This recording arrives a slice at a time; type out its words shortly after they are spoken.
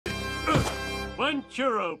1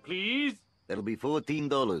 churro, please. That'll be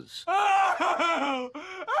 $14. Oh!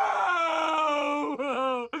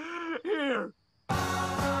 Oh! Here.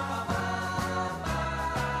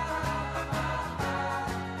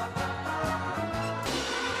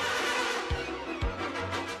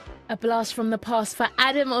 A blast from the past for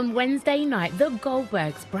Adam on Wednesday night. The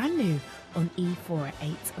Goldbergs, brand new on E4 at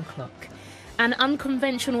 8 o'clock. An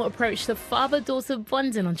unconventional approach to father-daughter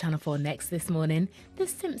bonding on Channel 4 next this morning. The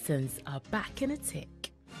Simpsons are back in a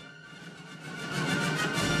tick.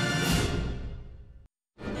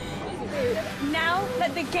 Now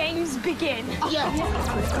let the games begin.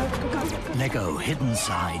 Lego Hidden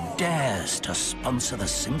Side dares to sponsor The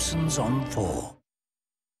Simpsons on 4.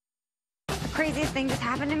 The craziest thing just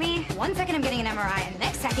happened to me. 1 second I'm getting an MRI, and the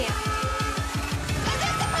next second... Is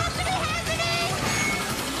this supposed to be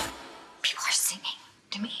happening? People are singing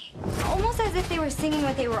to me. Almost as if they were singing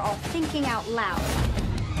what they were all thinking out loud.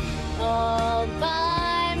 All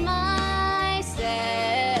by myself.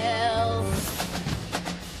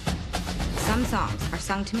 Some songs are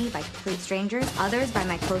sung to me by complete strangers, others by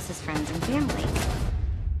my closest friends and family.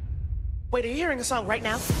 Wait, are you hearing a song right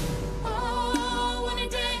now?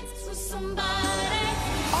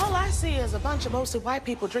 All I see is a bunch of mostly white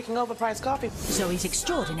people drinking overpriced coffee. Zoe's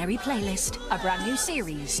Extraordinary Playlist. A brand new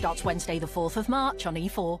series starts Wednesday the 4th of March on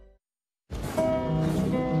E4.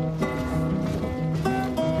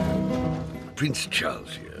 Prince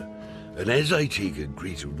Charles here, and as I take a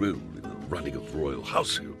greater role in the running of the royal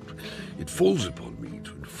household, it falls upon me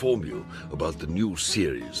to inform you about the new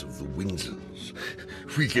series of the Windsors.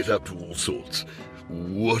 We get up to all sorts.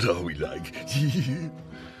 What are we like?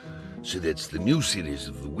 So that's the new series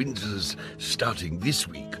of the Windsors starting this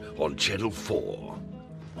week on Channel 4.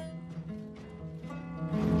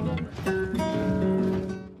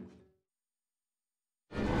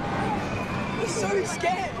 We're so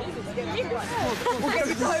scared.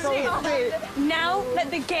 Now let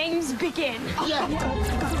the games begin.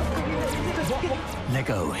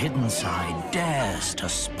 Lego Hidden Side dares to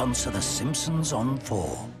sponsor The Simpsons on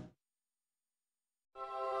 4.